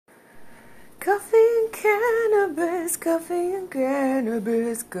Cannabis, coffee and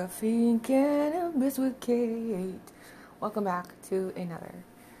cannabis, coffee and cannabis with Kate. Welcome back to another.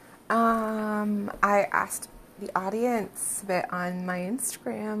 I asked the audience a bit on my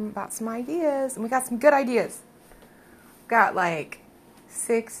Instagram about some ideas, and we got some good ideas. Got like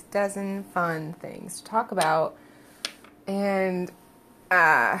 6 dozen fun things to talk about, and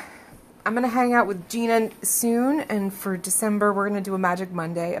I'm going to hang out with Gina soon, and for December, we're going to do a Magic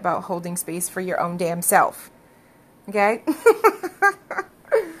Monday about holding space for your own damn self. Okay?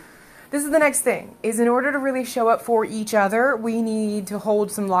 This is the next thing, is in order to really show up for each other, we need to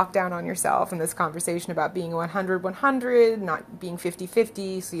hold some lockdown on yourself in this conversation about being 100-100, not being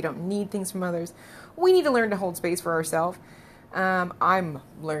 50-50, so you don't need things from others. We need to learn to hold space for ourselves. I'm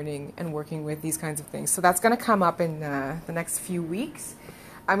learning and working with these kinds of things, so that's going to come up in the next few weeks.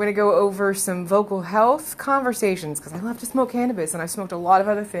 I'm going to go over some vocal health conversations because I love to smoke cannabis and I've smoked a lot of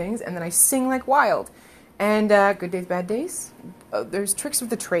other things, and then I sing like wild. And good days, bad days. There's tricks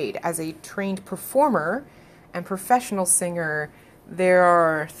of the trade. As a trained performer and professional singer, there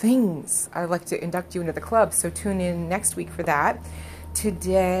are things I'd like to induct you into the club, so tune in next week for that.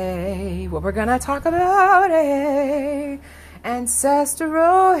 Today, what we're going to talk about is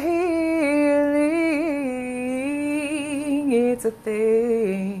ancestral healing. It's a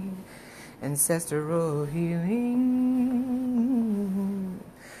thing. Ancestral healing.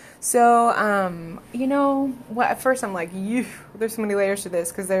 So, you know, what? At first I'm like, there's so many layers to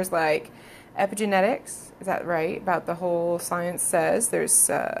this, because there's like epigenetics, is that right? About the whole science says there's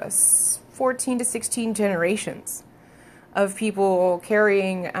 14 to 16 generations of people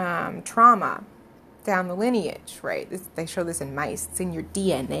carrying trauma down the lineage, right? They show this in mice. It's in your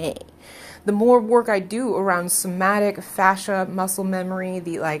DNA. The more work I do around somatic, fascia, muscle memory,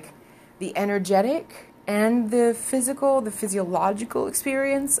 the energetic and the physical, the physiological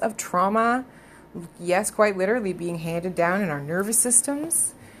experience of trauma, yes, quite literally being handed down in our nervous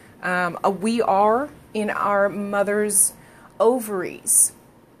systems. We are in our mother's ovaries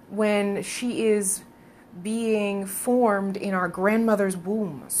when she is being formed in our grandmother's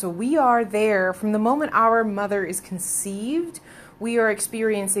womb. So we are there from the moment our mother is conceived. We are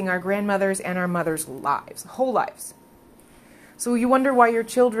experiencing our grandmother's and our mother's lives, whole lives. So you wonder why your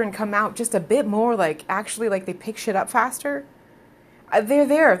children come out just a bit more like they pick shit up faster. They're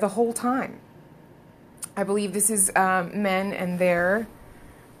there the whole time. I believe this is men and their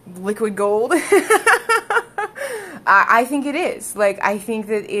liquid gold. I think it is. I think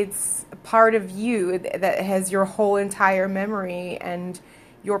that it's part of you that has your whole entire memory and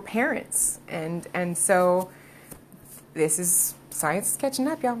your parents. And so this is science is catching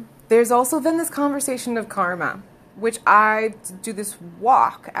up, y'all. There's also then this conversation of karma, which I do this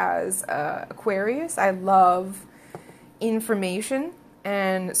walk as Aquarius. I love information,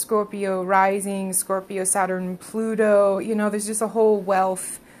 and Scorpio rising, Scorpio, Saturn, Pluto. You know, there's just a whole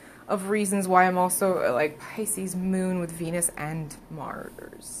wealth of reasons why I'm also like Pisces moon with Venus and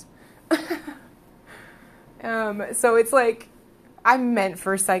Mars. So it's like I'm meant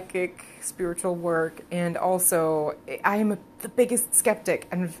for psychic, spiritual work, and also I am the biggest skeptic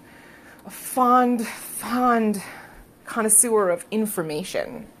and a fond connoisseur of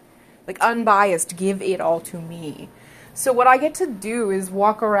information. Like unbiased, give it all to me. So what I get to do is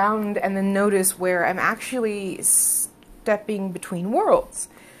walk around and then notice where I'm actually stepping between worlds.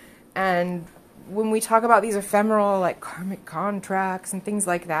 And when we talk about these ephemeral, like karmic contracts and things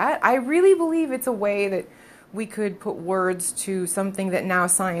like that, I really believe it's a way that we could put words to something that now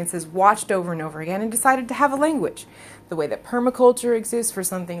science has watched over and over again and decided to have a language. The way that permaculture exists for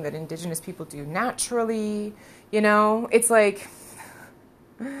something that indigenous people do naturally, you know? It's like,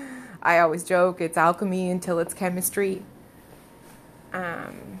 I always joke, it's alchemy until it's chemistry.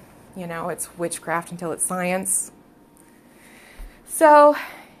 You know, it's witchcraft until it's science. So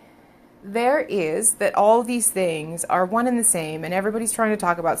there is that all these things are one and the same, and everybody's trying to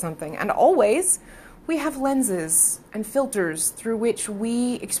talk about something. And always we have lenses and filters through which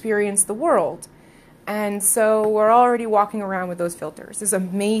we experience the world. And so we're already walking around with those filters. This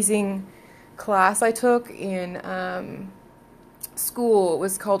amazing class I took in school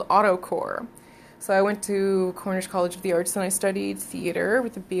was called AutoCore. So I went to Cornish College of the Arts and I studied theater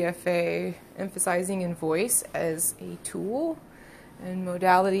with a BFA emphasizing in voice as a tool and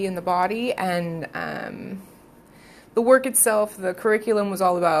modality in the body. And the work itself, the curriculum was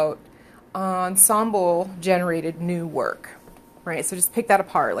all about ensemble-generated new work, right? So just pick that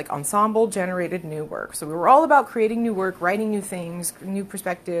apart, like ensemble-generated new work. So we were all about creating new work, writing new things, new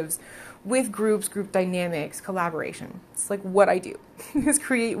perspectives, with groups, group dynamics, collaboration. It's like what I do, is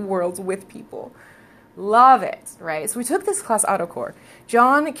create worlds with people. Love it, right? So we took this class, AutoCore.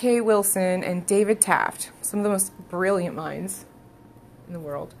 John K. Wilson and David Taft, some of the most brilliant minds in the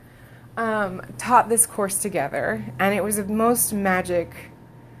world, taught this course together, and it was the most magic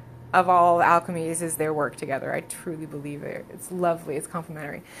of all alchemies is their work together. I truly believe it. It's lovely. It's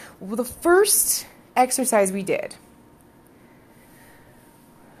complementary. Well, the first exercise we did,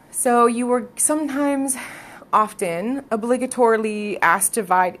 so you were sometimes, often, obligatorily asked to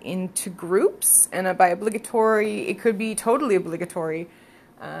divide into groups, and by obligatory, it could be totally obligatory.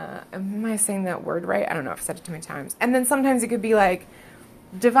 Am I saying that word right? I don't know. I've said it too many times. And then sometimes it could be like,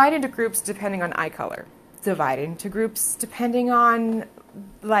 divide into groups depending on eye color. Divide into groups depending on,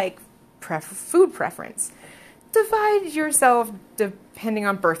 like, food preference. Divide yourself depending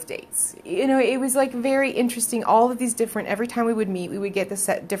on birth dates. You know, it was like very interesting. All of these different, every time we would meet, we would get this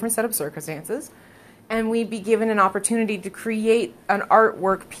different set of circumstances, and we'd be given an opportunity to create an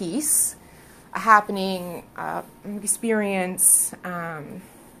artwork piece, a happening, experience,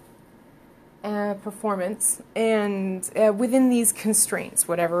 performance, and within these constraints,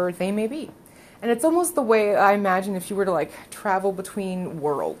 whatever they may be. And it's almost the way I imagine if you were to like travel between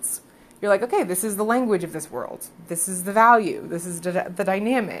worlds. You're like, okay, this is the language of this world. This is the value. This is the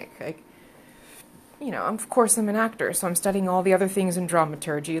dynamic. Like, you know, of course I'm an actor, so I'm studying all the other things in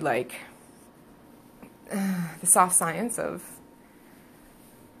dramaturgy, like the soft science of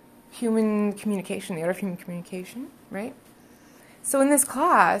human communication, the art of human communication, right? So in this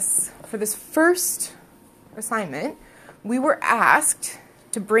class, for this first assignment, we were asked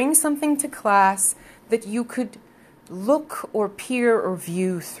to bring something to class that you could look or peer or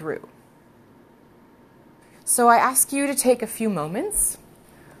view through. So I ask you to take a few moments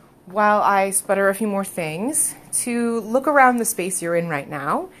while I sputter a few more things to look around the space you're in right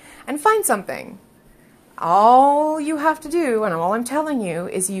now and find something. All you have to do, and all I'm telling you,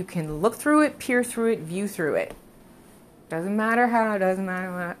 is you can look through it, peer through it, view through it. Doesn't matter how, doesn't matter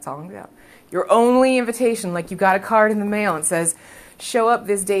what, it's all about. Your only invitation, like you got a card in the mail and says, show up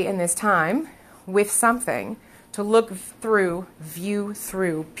this date and this time with something to look through, view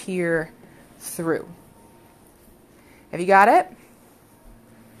through, peer through. Have you got it?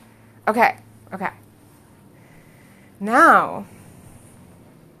 Okay. Now,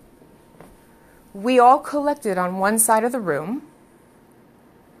 we all collected on one side of the room,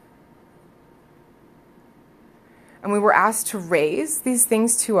 and we were asked to raise these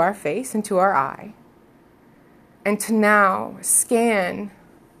things to our face and to our eye, and to now scan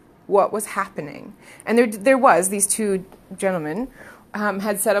what was happening. And there was, these two gentlemen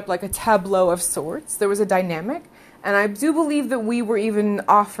had set up like a tableau of sorts. There was a dynamic. And I do believe that we were even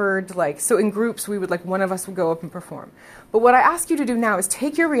offered, like, so in groups, we would, like, one of us would go up and perform. But what I ask you to do now is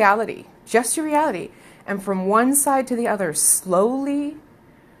take your reality, just your reality, and from one side to the other, slowly,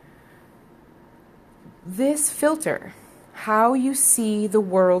 this filter, how you see the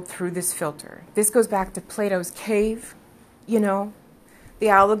world through this filter. This goes back to Plato's cave, you know, the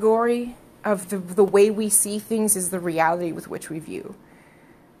allegory of the way we see things is the reality with which we view.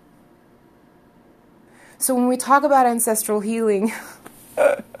 So when we talk about ancestral healing,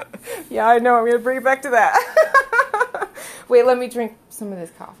 yeah, I know, I'm going to bring it back to that. Wait, let me drink some of this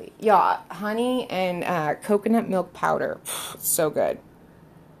coffee. Yeah, honey and coconut milk powder. So good.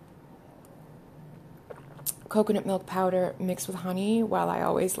 Coconut milk powder mixed with honey while I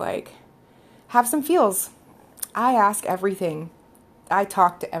always, like, have some feels. I ask everything. I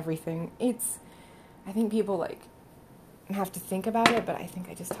talk to everything. I think people, like, have to think about it, but I think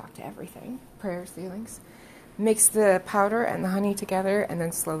I just talk to everything. Prayers, feelings. Mix the powder and the honey together and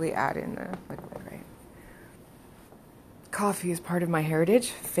then slowly add in the liquid, right? Coffee is part of my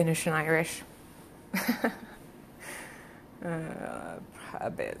heritage, Finnish and Irish. A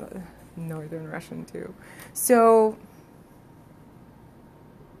bit Northern Russian too. So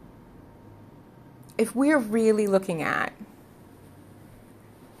if we're really looking at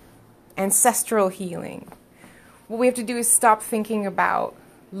ancestral healing, what we have to do is stop thinking about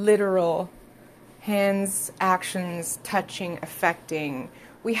literal hands, actions, touching, affecting.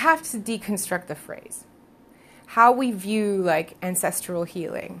 We have to deconstruct the phrase. How we view, like, ancestral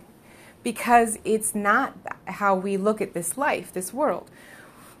healing. Because it's not how we look at this life, this world.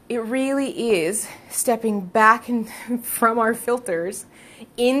 It really is stepping back from our filters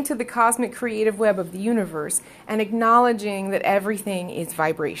into the cosmic creative web of the universe and acknowledging that everything is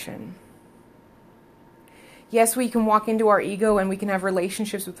vibration. Yes, we can walk into our ego and we can have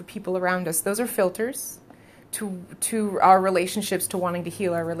relationships with the people around us. Those are filters to our relationships, to wanting to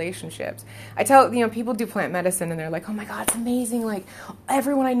heal our relationships. I tell, people do plant medicine and they're like, oh my God, it's amazing. Like,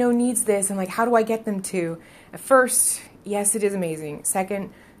 everyone I know needs this. And like, how do I get them to? At first, yes, it is amazing.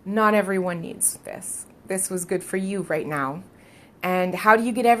 Second, Not everyone needs this. This was good for you right now. And how do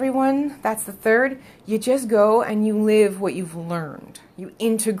you get everyone? That's the third. You just go and you live what you've learned. You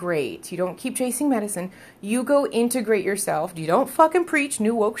integrate. You don't keep chasing medicine. You go integrate yourself. You don't fucking preach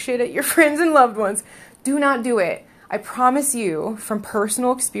new woke shit at your friends and loved ones. Do not do it. I promise you from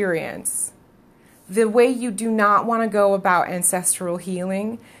personal experience, the way you do not want to go about ancestral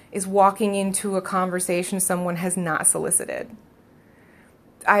healing is walking into a conversation someone has not solicited.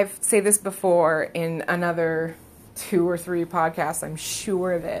 I've said this before in another 2 or 3 podcasts, I'm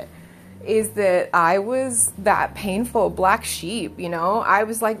sure of it, is that I was that painful black sheep, you know? I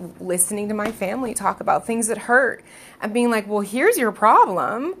was like listening to my family talk about things that hurt and being like, well, here's your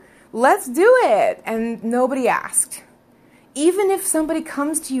problem. Let's do it. And nobody asked. Even if somebody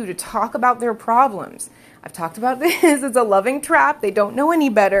comes to you to talk about their problems, I've talked about this, it's a loving trap. They don't know any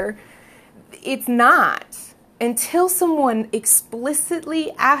better. It's not. Until someone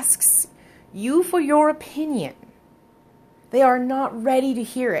explicitly asks you for your opinion, they are not ready to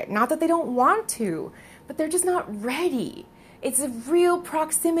hear it. Not that they don't want to, but they're just not ready. It's a real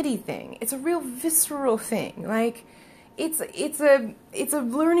proximity thing. It's a real visceral thing. Like, it's a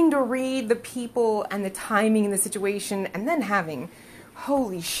learning to read the people and the timing and the situation, and then having,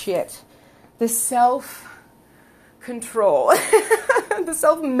 holy shit, the self-control, the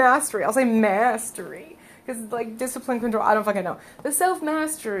self-mastery. I'll say mastery. Because, like, discipline, control, I don't fucking know. The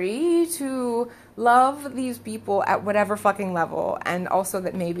self-mastery to love these people at whatever fucking level. And also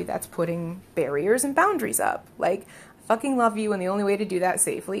that maybe that's putting barriers and boundaries up. Like, I fucking love you, and the only way to do that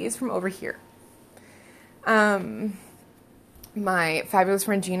safely is from over here. My fabulous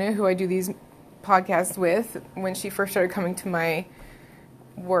friend Gina, who I do these podcasts with, when she first started coming to my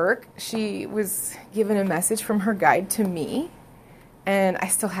work, she was given a message from her guide to me. And I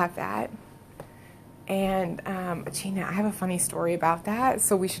still have that. And, Gina, I have a funny story about that,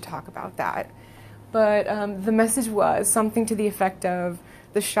 so we should talk about that. But the message was something to the effect of,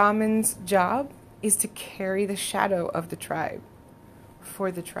 the shaman's job is to carry the shadow of the tribe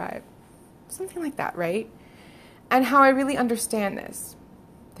for the tribe. Something like that, right? And how I really understand this.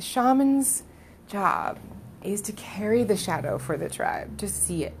 The shaman's job is to carry the shadow for the tribe, to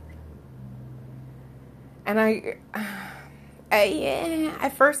see it. And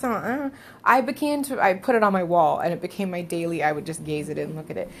at first, I put it on my wall, and it became my daily, I would just gaze at it and look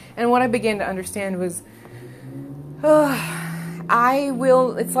at it. And what I began to understand was,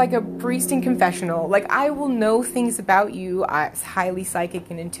 it's like a priest in confessional. Like, I will know things about you, highly psychic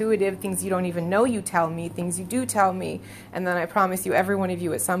and intuitive, things you don't even know you tell me, things you do tell me. And then I promise you, every one of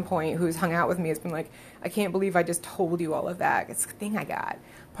you at some point who's hung out with me has been like, I can't believe I just told you all of that. It's the thing I got.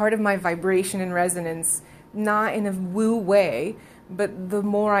 Part of my vibration and resonance, not in a woo way, but the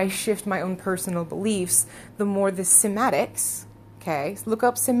more I shift my own personal beliefs, the more the cymatics, okay, so look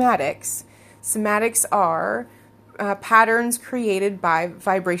up cymatics. Cymatics are patterns created by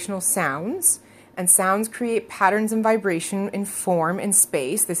vibrational sounds, and sounds create patterns and vibration in form and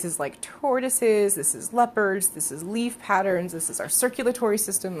space. This is like tortoises, this is leopards, this is leaf patterns, this is our circulatory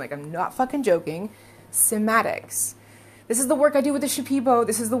system, like I'm not fucking joking. Cymatics. This is the work I do with the Shipibo.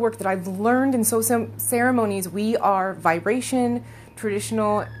 This is the work that I've learned in ceremonies. We are vibration,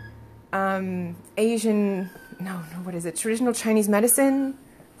 traditional traditional Chinese medicine.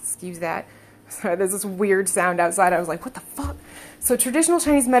 Excuse that. Sorry, there's this weird sound outside. I was like, what the fuck? So traditional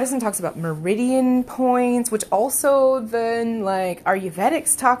Chinese medicine talks about meridian points, which also then, like,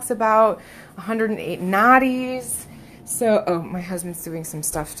 Ayurvedics talks about 108 nadis. So, my husband's doing some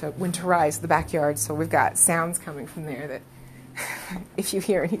stuff to winterize the backyard, so we've got sounds coming from there that if you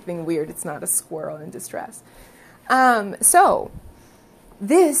hear anything weird, it's not a squirrel in distress. So,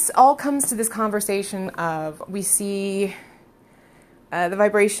 this all comes to this conversation of, we see the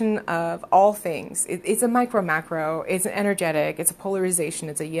vibration of all things. It's a micro-macro, it's an energetic, it's a polarization,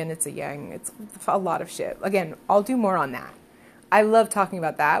 it's a yin, it's a yang, it's a lot of shit. Again, I'll do more on that. I love talking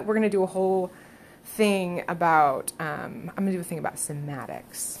about that. We're going to do a whole thing about, I'm going to do a thing about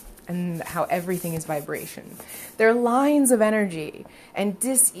cymatics and how everything is vibration. They're lines of energy, and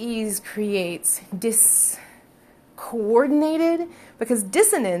dis-ease creates discoordinated, because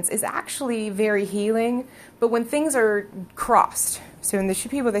dissonance is actually very healing, but when things are crossed, so in the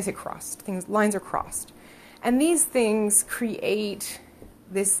Shipibo they say crossed, lines are crossed, and these things create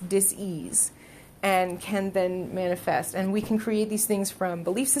this dis-ease and can then manifest. And we can create these things from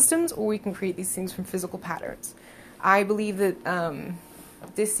belief systems, or we can create these things from physical patterns. I believe that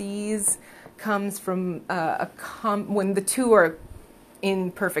dis-ease comes from when the two are in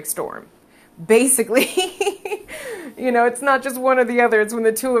perfect storm. Basically, it's not just one or the other. It's when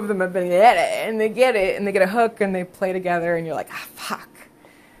the two of them have been at it, and they get a hook, and they play together, and you're like, fuck.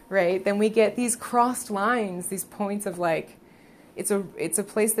 right? Then we get these crossed lines, these points of like, it's a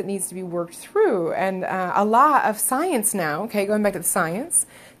place that needs to be worked through. And a lot of science now, okay, going back to the science,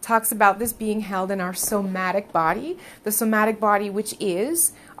 talks about this being held in our somatic body. The somatic body, which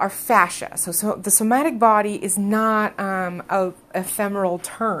is our fascia. So the somatic body is not a ephemeral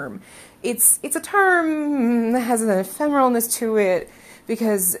term. It's a term that has an ephemeralness to it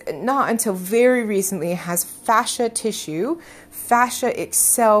because not until very recently has fascia tissue, fascia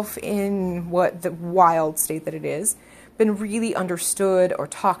itself in what the wild state that it is, been really understood or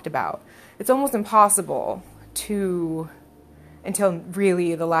talked about. It's almost impossible until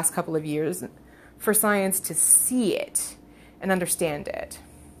really the last couple of years, for science to see it and understand it.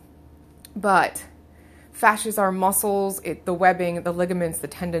 But fascia is our muscles, the webbing, the ligaments, the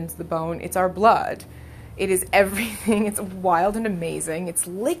tendons, the bone. It's our blood. It is everything. It's wild and amazing. It's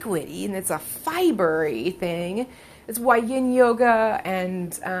liquidy and it's a fibery thing. It's why yin yoga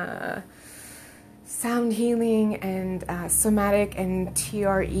and sound healing and somatic and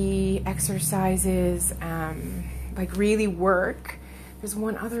TRE exercises like really work. There's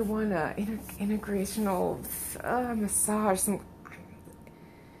one other one, integrational massage.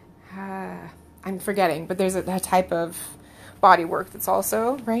 I'm forgetting, but there's a type of body work that's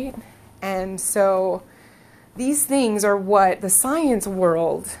also, right? And so these things are what the science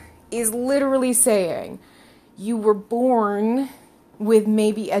world is literally saying. You were born with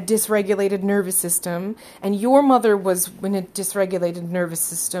maybe a dysregulated nervous system, and your mother was in a dysregulated nervous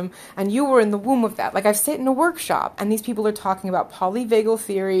system, and you were in the womb of that. Like, I've sat in a workshop, and these people are talking about polyvagal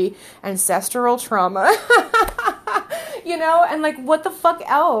theory, ancestral trauma, you know, and like, what the fuck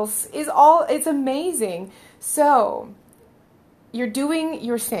else is it's amazing. So, you're doing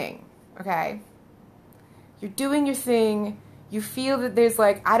your thing, okay? You're doing your thing. You feel that there's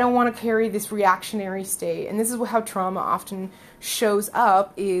like, I don't want to carry this reactionary state. And this is how trauma often shows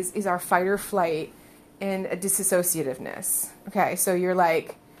up is our fight or flight and a disassociativeness. Okay, so you're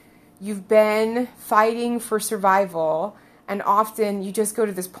like, you've been fighting for survival, and often you just go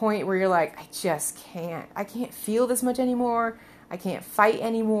to this point where you're like, I just can't. I can't feel this much anymore. I can't fight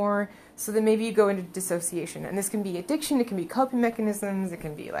anymore. So then maybe you go into dissociation. And this can be addiction. It can be coping mechanisms. It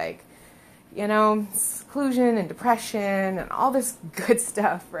can be like, you know, seclusion and depression and all this good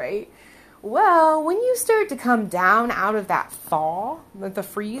stuff, right? Well, when you start to come down out of that thaw, the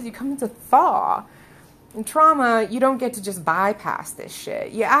freeze, you come into thaw. In trauma, you don't get to just bypass this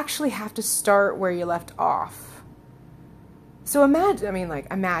shit. You actually have to start where you left off. So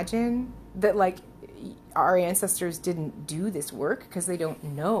imagine that like our ancestors didn't do this work because they don't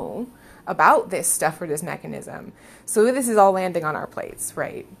know about this stuff or this mechanism. So this is all landing on our plates,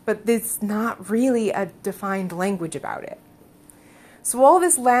 right? But there's not really a defined language about it. So all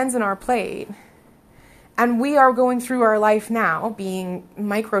this lands on our plate, and we are going through our life now being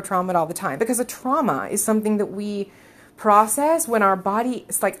micro-traumatized all the time, because a trauma is something that we process when our body,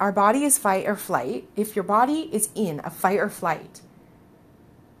 it's like our body is fight or flight. If your body is in a fight or flight,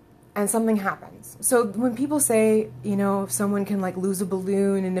 and something happens. So when people say, you know, if someone can like lose a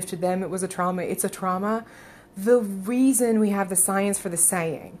balloon and if to them it was a trauma, it's a trauma. The reason we have the science for the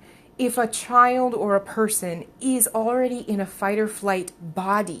saying, if a child or a person is already in a fight or flight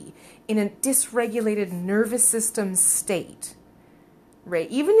body, in a dysregulated nervous system state, right?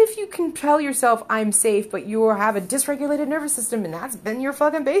 Even if you can tell yourself I'm safe, but you have a dysregulated nervous system and that's been your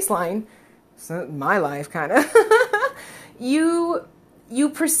fucking baseline, so my life kind of, you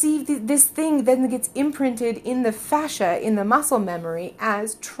perceive this thing then gets imprinted in the fascia, in the muscle memory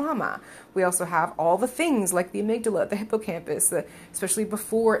as trauma. We also have all the things like the amygdala, the hippocampus, especially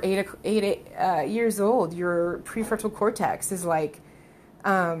before 8 years old, your prefrontal cortex is like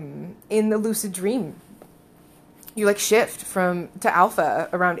in the lucid dream. You like shift to alpha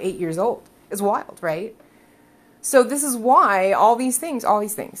around 8 years old. It's wild, right? So this is why all these things.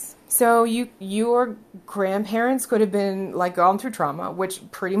 So your grandparents could have been like gone through trauma, which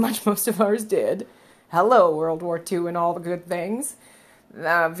pretty much most of ours did. Hello, World War II and all the good things.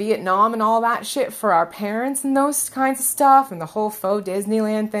 Vietnam and all that shit for our parents and those kinds of stuff, and the whole faux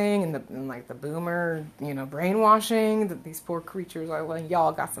Disneyland thing, and like the boomer, you know, brainwashing. These poor creatures,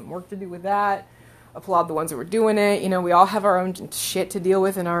 y'all got some work to do with that. Applaud the ones that were doing it. You know, we all have our own shit to deal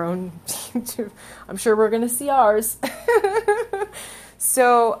with in our own. I'm sure we're gonna see ours.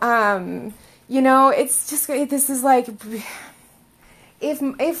 So, you know, it's just, this is like,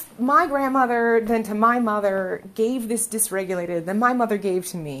 if my grandmother then to my mother gave this dysregulated, then my mother gave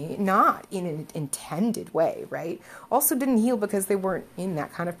to me, not in an intended way, right? Also didn't heal because they weren't in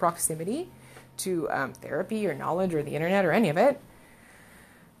that kind of proximity to therapy or knowledge or the internet or any of it.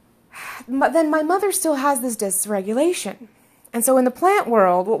 But then my mother still has this dysregulation. And so in the plant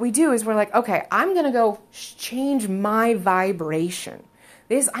world, what we do is we're like, okay, I'm going to go change my vibration.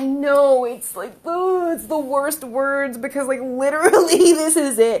 This, I know it's like, oh, it's the worst words because like literally this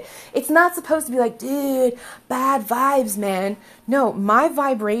is it. It's not supposed to be like, dude, bad vibes, man. No, my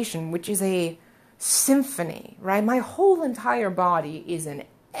vibration, which is a symphony, right? My whole entire body is an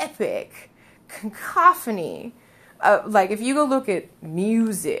epic cacophony. Like if you go look at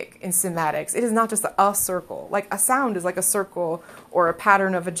music in cymatics, it is not just a circle. Like a sound is like a circle or a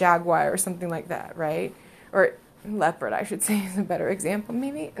pattern of a jaguar or something like that, right? Or leopard, I should say, is a better example,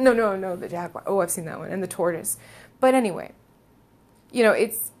 maybe. No, the jaguar. Oh, I've seen that one. And the tortoise. But anyway, you know,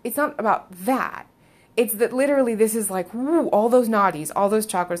 it's not about that. It's that literally this is like, woo, all those nadis, all those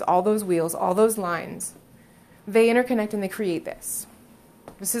chakras, all those wheels, all those lines, they interconnect and they create this.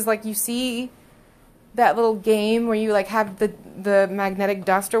 This is like, you see that little game where you like have the magnetic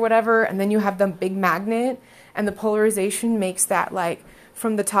dust or whatever, and then you have the big magnet, and the polarization makes that like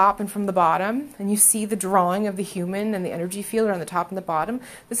from the top and from the bottom, and you see the drawing of the human and the energy field on the top and the bottom.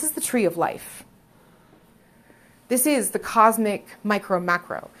 This is the tree of life. This is the cosmic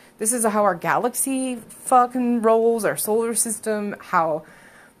micro-macro. This is how our galaxy fucking rolls, our solar system, how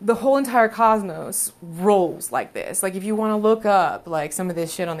the whole entire cosmos rolls like this. Like if you want to look up like some of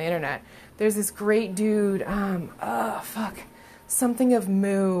this shit on the internet, there's this great dude, something of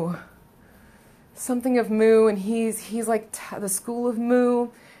Mu, and he's like the School of Mu,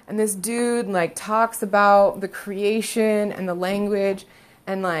 and this dude like talks about the creation and the language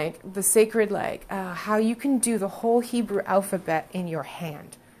and like the sacred, like how you can do the whole Hebrew alphabet in your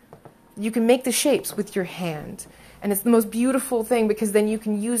hand. You can make the shapes with your hand. And it's the most beautiful thing because then you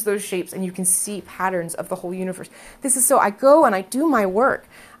can use those shapes and you can see patterns of the whole universe. This is so, I go and I do my work.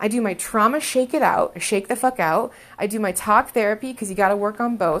 I do my trauma, shake it out, shake the fuck out. I do my talk therapy because you got to work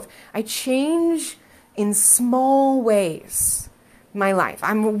on both. I change in small ways my life.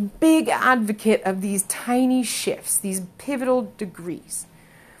 I'm a big advocate of these tiny shifts, these pivotal degrees.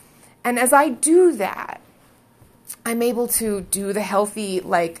 And as I do that, I'm able to do the healthy,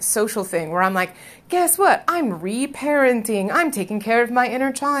 like, social thing where I'm like, guess what? I'm reparenting. I'm taking care of my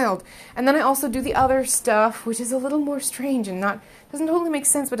inner child. And then I also do the other stuff, which is a little more strange and doesn't totally make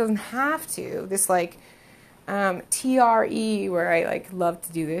sense, but doesn't have to. This, like, TRE, where I, like, love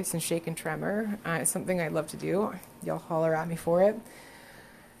to do this and shake and tremor. It's something I love to do. Y'all holler at me for it.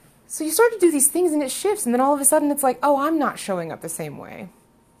 So you start to do these things and it shifts. And then all of a sudden it's like, oh, I'm not showing up the same way.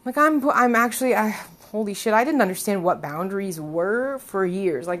 Like, I'm actually... holy shit, I didn't understand what boundaries were for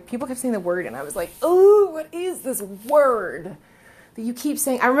years. Like, people kept saying the word, and I was like, oh, what is this word that you keep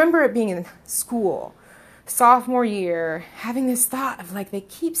saying? I remember it being in school, sophomore year, having this thought of, like, they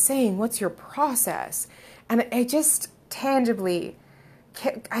keep saying, what's your process? And I just tangibly,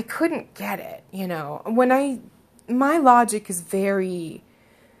 I couldn't get it, you know. My logic is very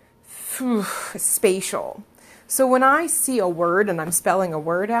spatial. So when I see a word and I'm spelling a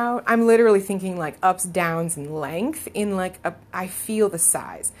word out, I'm literally thinking like ups, downs, and length in like I feel the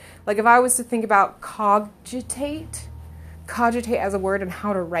size. Like if I was to think about cogitate as a word and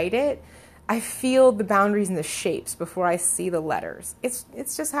how to write it, I feel the boundaries and the shapes before I see the letters. It's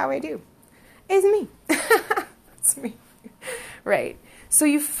just how I do. It's me. It's me. Right. So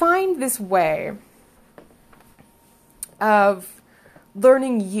you find this way of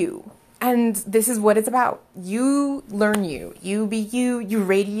learning you. And this is what it's about. You learn you. You be you. You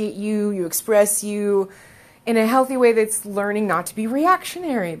radiate you. You express you in a healthy way that's learning not to be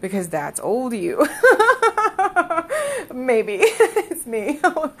reactionary because that's old you. Maybe. It's me.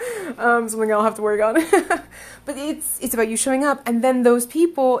 Something I'll have to work on. But it's about you showing up. And then those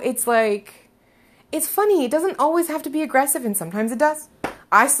people, it's like, it's funny. It doesn't always have to be aggressive, and sometimes it does.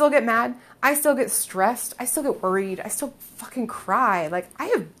 I still get mad. I still get stressed. I still get worried. I still fucking cry. Like, I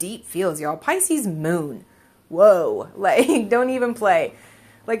have deep feels, y'all. Pisces moon. Whoa. Like, don't even play.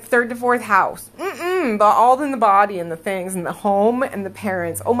 Like, 3rd to 4th house. But all in the body and the things and the home and the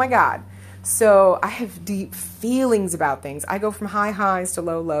parents. Oh my God. So I have deep feelings about things. I go from high highs to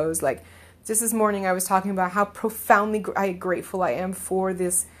low lows. Like, just this morning I was talking about how profoundly grateful I am for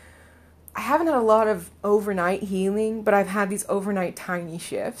this. I haven't had a lot of overnight healing, but I've had these overnight tiny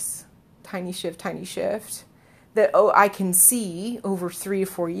shifts. Tiny shift. That, I can see over 3 or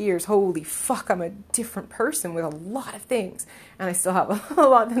 4 years, holy fuck, I'm a different person with a lot of things. And I still have a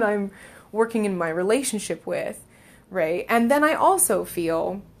lot that I'm working in my relationship with, right? And then I also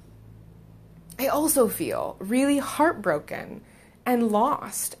feel really heartbroken and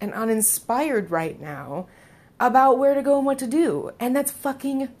lost and uninspired right now about where to go and what to do. And that's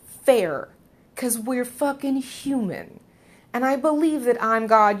fucking fair, because we're fucking human. And I believe that I'm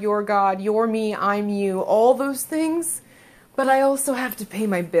God, you're me, I'm you, all those things. But I also have to pay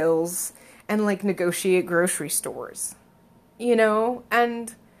my bills and like negotiate grocery stores, you know?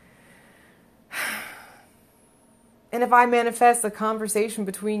 And if I manifest a conversation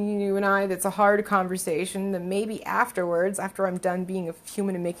between you and I that's a hard conversation, then maybe afterwards, after I'm done being a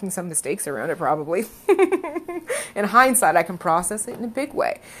human and making some mistakes around it probably, in hindsight, I can process it in a big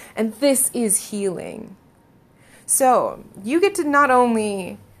way. And this is healing. So you get to not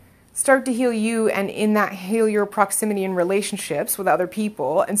only start to heal you and in that heal your proximity and relationships with other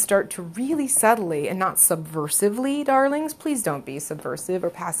people and start to really subtly and not subversively, darlings, please don't be subversive or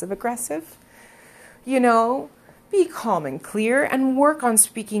passive aggressive, you know, be calm and clear and work on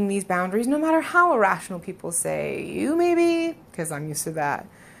speaking these boundaries no matter how irrational people say you may be, because I'm used to that.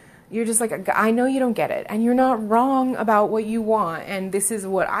 You're just like, I know you don't get it and you're not wrong about what you want and this is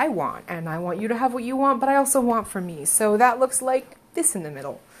what I want and I want you to have what you want, but I also want for me. So that looks like this in the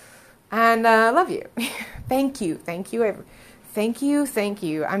middle. And I love you. Thank you. Thank you. Thank you. Thank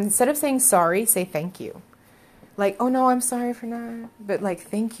you. Instead of saying sorry, say thank you. Like, oh no, I'm sorry for not, but like,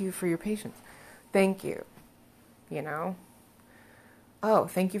 thank you for your patience. Thank you. You know? Oh,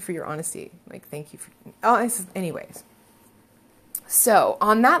 thank you for your honesty. Like, thank you for, anyways. So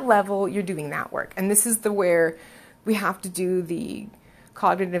on that level, you're doing that work. And this is where we have to do the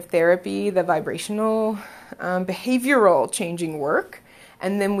cognitive therapy, the vibrational, behavioral changing work.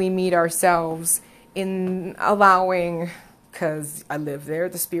 And then we meet ourselves in allowing, because I live there,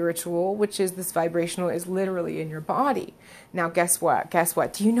 the spiritual, which is this vibrational, is literally in your body. Now, guess what? Guess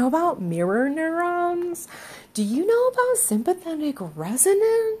what? Do you know about mirror neurons? Do you know about sympathetic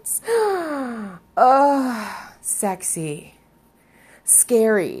resonance? Sexy.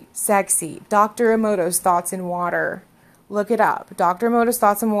 Scary, sexy. Dr. Emoto's Thoughts in Water. Look it up. Dr. Emoto's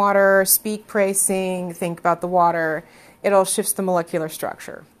Thoughts in Water, speak, pray, sing, think about the water. It all shifts the molecular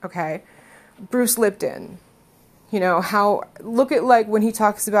structure, okay? Bruce Lipton, you know, look at like when he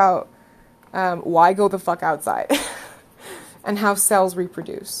talks about why go the fuck outside and how cells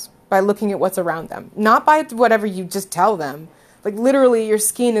reproduce by looking at what's around them. Not by whatever you just tell them. Like literally your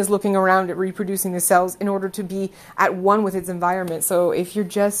skin is looking around at reproducing the cells in order to be at one with its environment. So if you're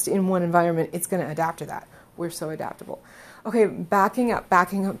just in one environment, it's going to adapt to that. We're so adaptable. Okay, backing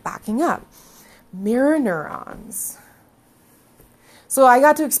up. Mirror neurons. So I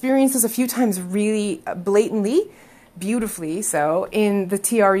got to experience this a few times really blatantly, beautifully so, in the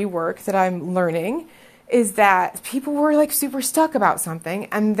TRE work that I'm learning, is that people were like super stuck about something,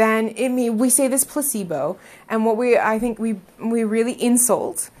 and then we say this placebo, and I think we really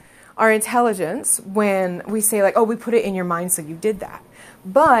insult our intelligence when we say like, oh, we put it in your mind so you did that.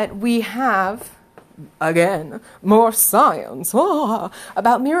 But we have, again, more science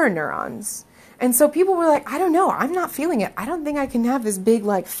about mirror neurons. And so people were like, I don't know, I'm not feeling it. I don't think I can have this big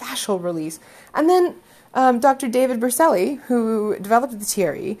like fascial release. And then Dr. David Berceli, who developed the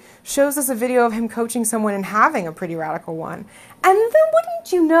TRE, shows us a video of him coaching someone and having a pretty radical one. And then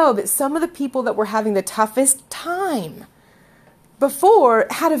wouldn't you know that some of the people that were having the toughest time before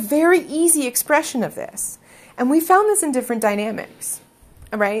had a very easy expression of this. And we found this in different dynamics,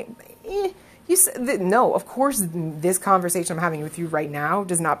 right? No, of course, this conversation I'm having with you right now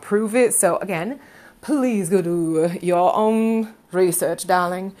does not prove it. So again, please go do your own research,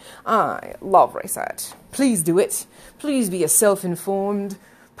 darling. I love research. Please do it. Please be a self-informed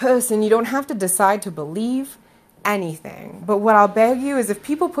person. You don't have to decide to believe anything. But what I'll beg you is if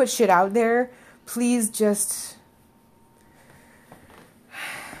people put shit out there, please just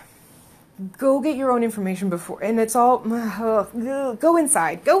go get your own information before. And it's all, go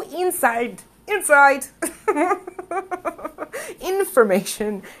inside. Go inside. Inside.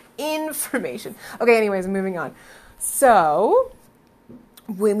 Information. Okay, anyways, moving on. So,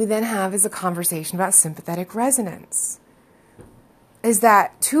 what we then have is a conversation about sympathetic resonance. Is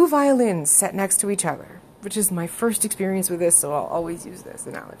that two violins set next to each other, which is my first experience with this, so I'll always use this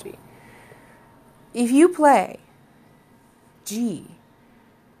analogy. If you play G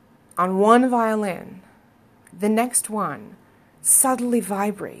on one violin, the next one subtly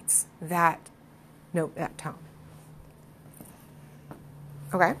vibrates that note, that tone.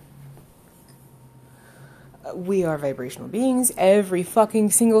 Okay? We are vibrational beings. Every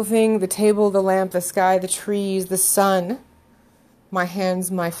fucking single thing, the table, the lamp, the sky, the trees, the sun, my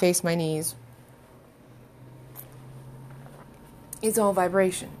hands, my face, my knees, it's all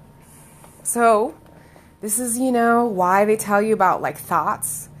vibration. So, this is, why they tell you about, like,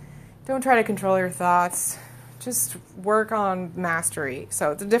 thoughts. Don't try to control your thoughts. Just work on mastery.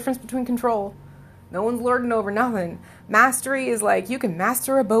 So, it's the difference between control. No one's lording over nothing. Mastery is like, you can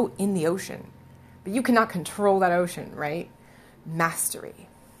master a boat in the ocean, but you cannot control that ocean, right? Mastery.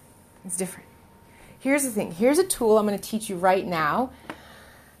 It's different. Here's the thing. Here's a tool I'm going to teach you right now.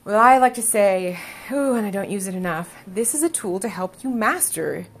 Well, I like to say, and I don't use it enough, this is a tool to help you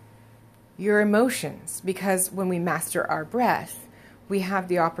master your emotions, because when we master our breath, we have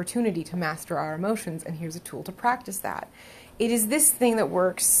the opportunity to master our emotions, and here's a tool to practice that. It is this thing that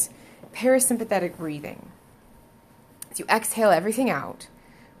works, parasympathetic breathing. So you exhale everything out.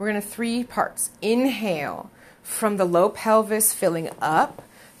 We're going to 3 parts. Inhale from the low pelvis, filling up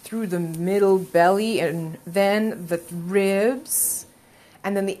through the middle belly and then the ribs.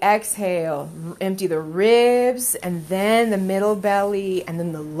 And then the exhale, empty the ribs and then the middle belly and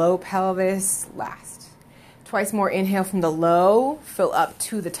then the low pelvis last. Twice more. Inhale from the low, fill up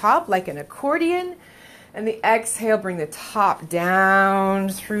to the top like an accordion. And the exhale, bring the top down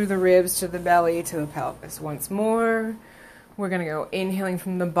through the ribs to the belly to the pelvis. Once more. We're going to go inhaling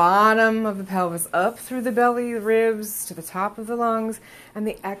from the bottom of the pelvis up through the belly, the ribs, to the top of the lungs, and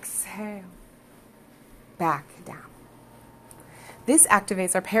the exhale, back down. This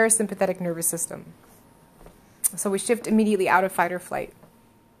activates our parasympathetic nervous system. So we shift immediately out of fight or flight.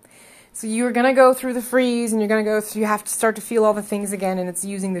 So you're going to go through the freeze, and you're going to go through, you have to start to feel all the things again, and it's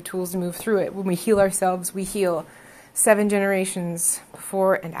using the tools to move through it. When we heal ourselves, we heal 7 generations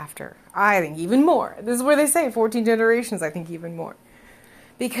before and after. I think even more. This is where they say 14 generations, I think even more.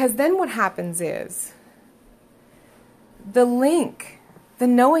 Because then what happens is the link, the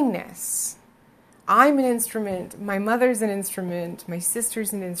knowingness. I'm an instrument, my mother's an instrument, my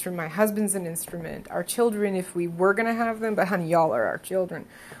sister's an instrument, my husband's an instrument, our children, if we were going to have them, but honey, y'all are our children,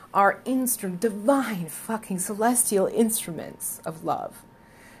 are divine fucking celestial instruments of love.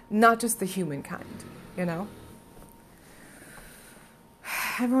 Not just the human kind, you know?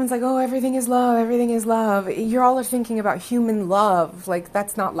 Everyone's like, oh, everything is love, everything is love. You're all thinking about human love. Like,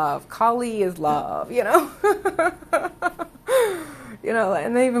 that's not love. Kali is love, you know? You know,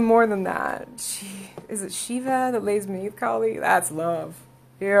 and even more than that. Is it Shiva that lays me with Kali? That's love.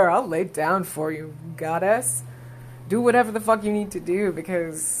 Here, I'll lay down for you, goddess. Do whatever the fuck you need to do,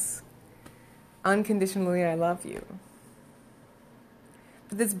 because unconditionally I love you.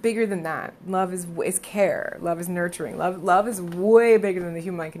 But it's bigger than that. Love is care. Love is nurturing. Love is way bigger than the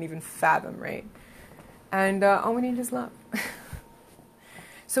human mind can even fathom, right? And all we need is love.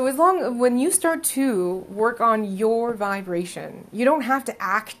 So when you start to work on your vibration, you don't have to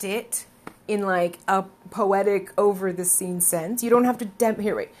act it in like a poetic, over the scene sense. You don't have to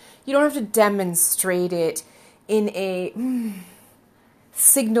You don't have to demonstrate it in a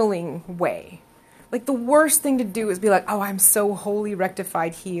signaling way. Like, the worst thing to do is be like, oh, I'm so wholly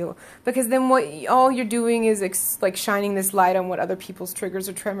rectified, heal. Because then all you're doing is like shining this light on what other people's triggers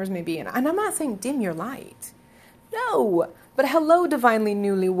or tremors may be. And I'm not saying dim your light. No. But hello, divinely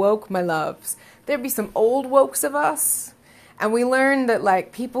newly woke, my loves. There be some old wokes of us. And we learn that,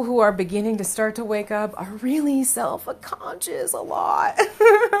 like, people who are beginning to start to wake up are really self-conscious a lot.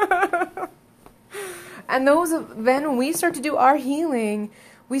 And then when we start to do our healing,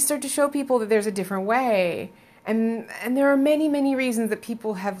 we start to show people that there's a different way. And there are many, many reasons that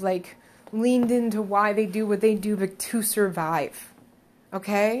people have, like, leaned into why they do what they do, but to survive.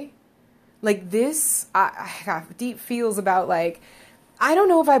 Okay? Like this, I have deep feels about, like, I don't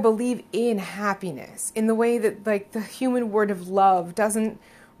know if I believe in happiness in the way that, like, the human word of love doesn't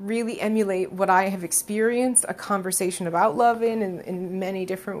really emulate what I have experienced a conversation about love in many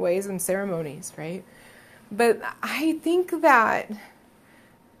different ways and ceremonies, right? But I think that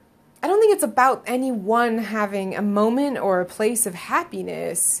I don't think it's about anyone having a moment or a place of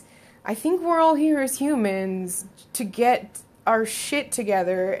happiness. I think we're all here as humans to get our shit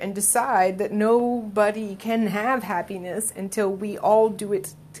together and decide that nobody can have happiness until we all do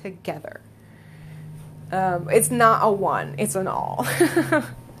it together. It's not a one, it's an all.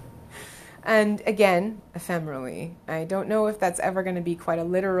 And again, ephemerally. I don't know if that's ever going to be quite a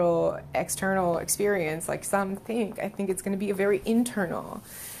literal external experience like some think. I think it's going to be a very internal.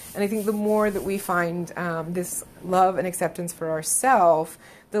 And I think the more that we find this love and acceptance for ourselves,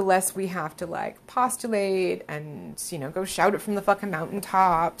 the less we have to, like, postulate and, you know, go shout it from the fucking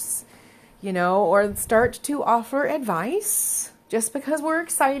mountaintops, you know, or start to offer advice just because we're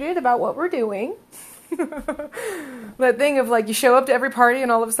excited about what we're doing. That thing of, like, you show up to every party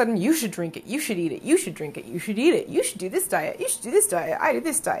and all of a sudden you should drink it, you should eat it, you should drink it, you should eat it, you should do this diet, you should do this diet, I do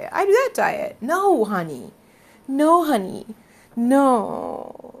this diet, I do that diet. No, honey. No, honey.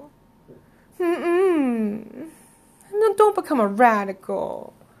 No. No, don't become a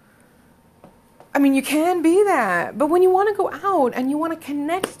radical. I mean, you can be that, but when you want to go out and you want to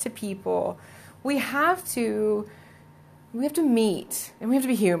connect to people, we have to meet, and we have to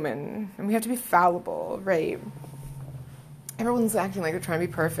be human, and we have to be fallible, right? everyone's acting like they're trying to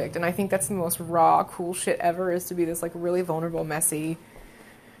be perfect, and I think that's the most raw, cool shit ever, is to be this like really vulnerable, messy.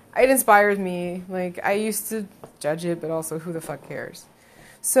 It inspires me. Like, I used to judge it, but also who the fuck cares?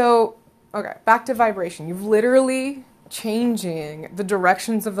 So, okay, back to vibration. You've literally changing the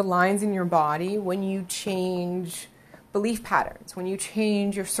directions of the lines in your body when you change belief patterns, when you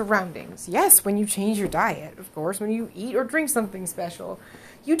change your surroundings. Yes, when you change your diet, of course, when you eat or drink something special.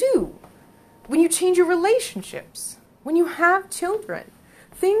 You do. When you change your relationships, when you have children,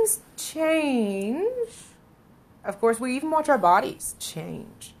 things change. Of course, we even watch our bodies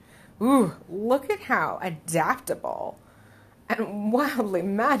change. Ooh, look at how adaptable and wildly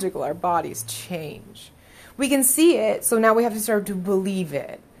magical our bodies change. We can see it, so now we have to start to believe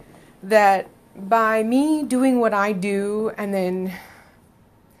it. That by me doing what I do and then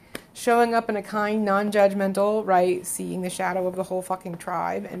showing up in a kind, non-judgmental, right, seeing the shadow of the whole fucking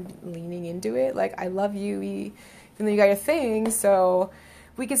tribe and leaning into it, like, I love you, even though you got your thing, so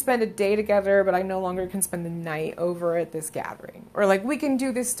we can spend a day together, but I no longer can spend the night over at this gathering. Or, like, we can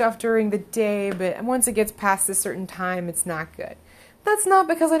do this stuff during the day, but once it gets past a certain time, it's not good. That's not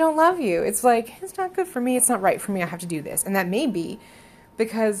because I don't love you. It's like, it's not good for me, it's not right for me, I have to do this. And that may be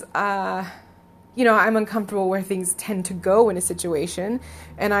because, you know, I'm uncomfortable where things tend to go in a situation,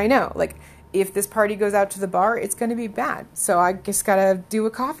 and I know, like, if this party goes out to the bar, it's going to be bad. So I just gotta do a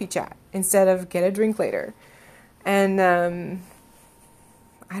coffee chat instead of get a drink later. And,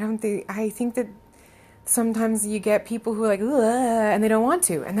 I think that sometimes you get people who are like, ugh, and they don't want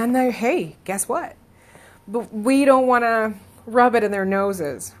to. And then they're, hey, guess what? But we don't want to rub it in their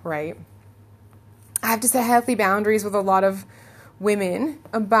noses, right? I have to set healthy boundaries with a lot of women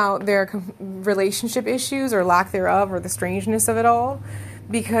about their relationship issues or lack thereof or the strangeness of it all,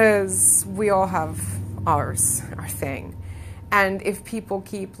 because we all have our thing. And if people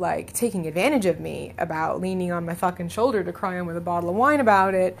keep, like, taking advantage of me about leaning on my fucking shoulder to cry on with a bottle of wine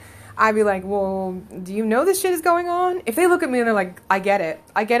about it, I'd be like, well, do you know this shit is going on? If they look at me and they're like, I get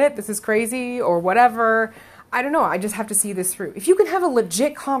it, this is crazy, or whatever, I don't know, I just have to see this through. If you can have a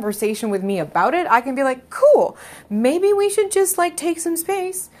legit conversation with me about it, I can be like, cool, maybe we should just, like, take some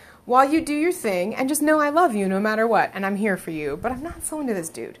space while you do your thing and just know I love you no matter what, and I'm here for you, but I'm not so into this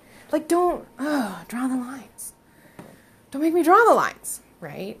dude. Like, don't, draw the lines. Don't make me draw the lines,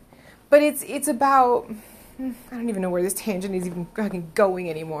 right? But it's about, I don't even know where this tangent is even fucking going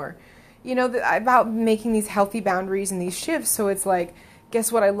anymore. You know, about making these healthy boundaries and these shifts, so it's like, guess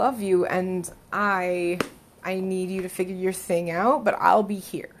what, I love you, and I need you to figure your thing out, but I'll be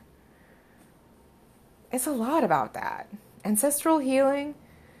here. It's a lot about that. Ancestral healing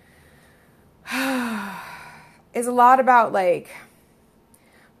is a lot about, like,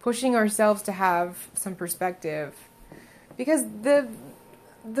 pushing ourselves to have some perspective, because the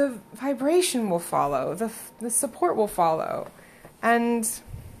vibration will follow, the support will follow, and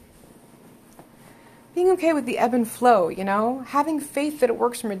being okay with the ebb and flow, you know, having faith that it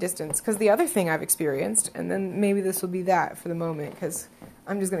works from a distance. Because the other thing I've experienced, and then maybe this will be that for the moment, because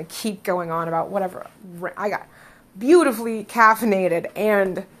I'm just going to keep going on about whatever. I got beautifully caffeinated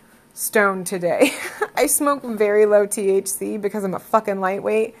and stoned today. I smoke very low THC because I'm a fucking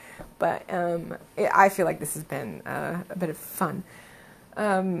lightweight, but I feel like this has been a bit of fun.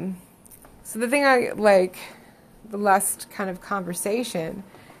 So the thing I like, the last kind of conversation,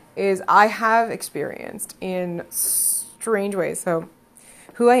 is I have experienced in strange ways. So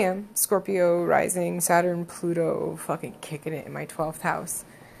who I am, Scorpio rising, Saturn, Pluto, fucking kicking it in my 12th house.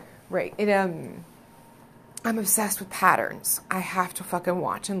 Right. I'm obsessed with patterns. I have to fucking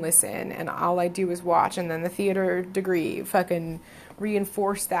watch and listen, and all I do is watch, and then the theater degree fucking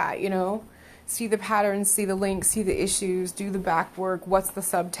reinforce that, you know? See the patterns, see the links, see the issues, do the back work, what's the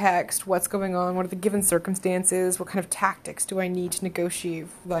subtext, what's going on, what are the given circumstances, what kind of tactics do I need to negotiate,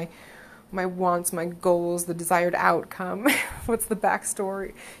 like my wants, my goals, the desired outcome, what's the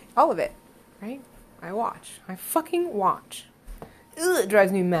backstory, all of it, right? I watch. I fucking watch. Ugh, it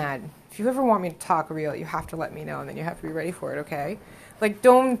drives me mad. If you ever want me to talk real, you have to let me know, and then you have to be ready for it, okay? Like,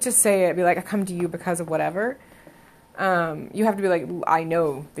 don't just say it, be like, I come to you because of whatever. You have to be like, I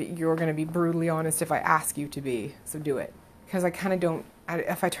know that you're going to be brutally honest if I ask you to be, so do it. Because I kind of don't,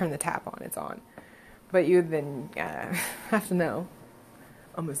 if I turn the tap on, it's on. But you then have to know.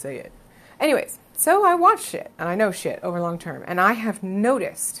 I'm going to say it. Anyways, so I watch shit, and I know shit over long term, and I have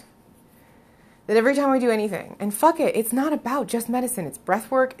noticed that every time I do anything, and fuck it, it's not about just medicine, it's breath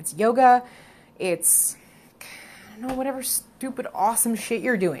work, it's yoga, it's, I don't know, whatever stupid awesome shit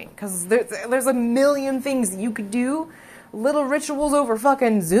you're doing, because there's a million things that you could do, little rituals over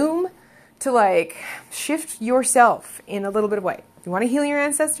fucking Zoom, to like shift yourself in a little bit of way. If you want to heal your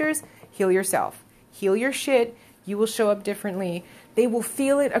ancestors, heal yourself. Heal your shit, You will show up differently. They will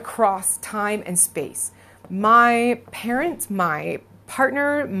feel it across time and space. My parents, my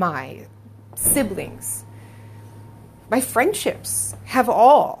partner, my siblings, my friendships have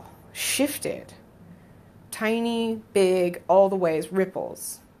all shifted. Tiny, big, all the ways,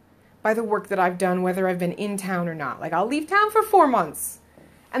 ripples, by the work that I've done, whether I've been in town or not. Like, I'll leave town for 4 months,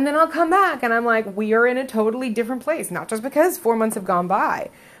 and then I'll come back, and I'm like, we are in a totally different place. Not just because 4 months have gone by,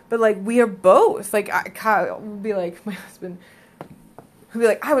 but, like, we are both. Like, Kyle will be like, my husband will be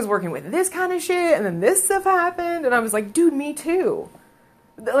like, I was working with this kind of shit, and then this stuff happened, and I was like, dude, me too.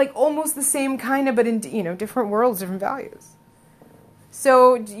 Like, almost the same kind of, but in, you know, different worlds, different values.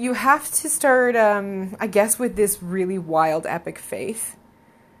 So you have to start, I guess, with this really wild, epic faith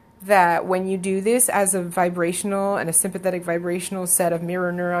that when you do this as a vibrational and a sympathetic vibrational set of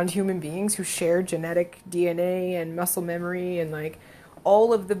mirror neuron human beings who share genetic DNA and muscle memory and, like,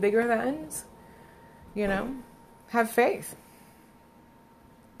 all of the bigger thans, you know, have faith.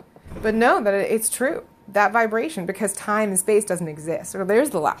 But know that it's true. That vibration, because time and space doesn't exist. So there's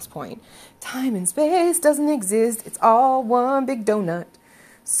the last point. Time and space doesn't exist. It's all one big donut.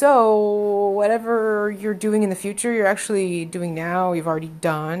 So whatever you're doing in the future, you're actually doing now, you've already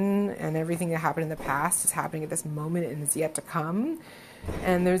done, and everything that happened in the past is happening at this moment and is yet to come.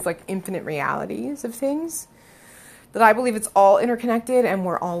 And there's, like, infinite realities of things that I believe it's all interconnected and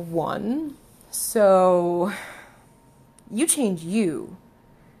we're all one. So you change you,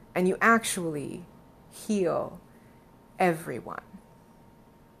 and you actually heal everyone.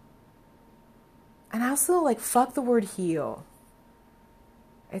 And also, like, fuck the word heal.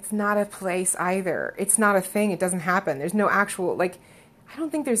 It's not a place either. It's not a thing. It doesn't happen. There's no actual, like, I don't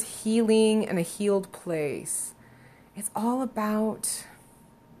think there's healing and a healed place. It's all about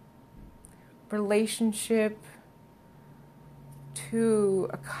relationship to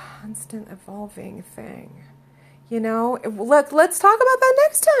a constant evolving thing. You know, let's talk about that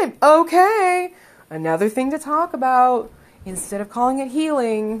next time. Okay. Another thing to talk about instead of calling it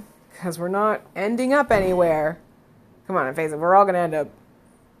healing, because we're not ending up anywhere. Come on, face it, we're all going to end up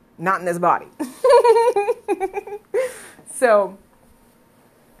not in this body. So,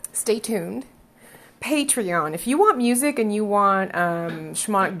 stay tuned. Patreon. If you want music and you want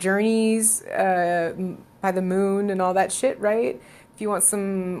shamanic journeys by the moon and all that shit, right? If you want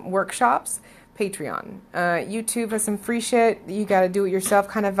some workshops, Patreon. YouTube has some free shit. You got to do it yourself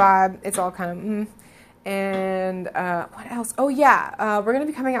kind of vibe. It's all kind of And what else? Oh, yeah. We're going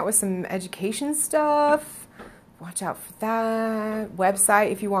to be coming out with some education stuff. Watch out for that.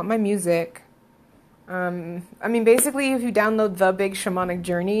 Website if you want my music. I mean, basically, if you download The Big Shamanic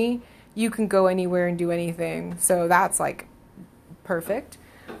Journey, you can go anywhere and do anything. So that's, like, perfect.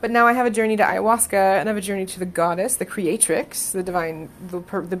 But now I have a journey to ayahuasca, and I have a journey to the goddess, the creatrix, the divine,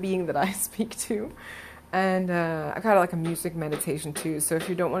 the being that I speak to. And I got, like, a music meditation, too. So if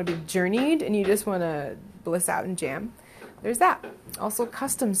you don't want to be journeyed and you just want to bliss out and jam, there's that. Also,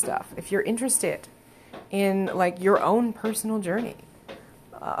 custom stuff, if you're interested in, like, your own personal journey.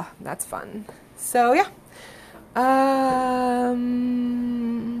 That's fun. So, yeah.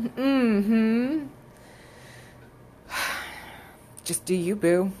 Just do you,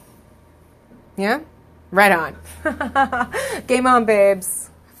 boo. Yeah? Right on. Game on, babes.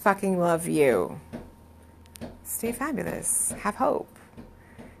 Fucking love you. Stay fabulous. Have hope.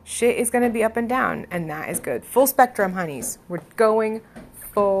 Shit is going to be up and down, and that is good. Full spectrum, honeys. We're going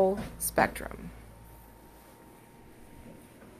full spectrum.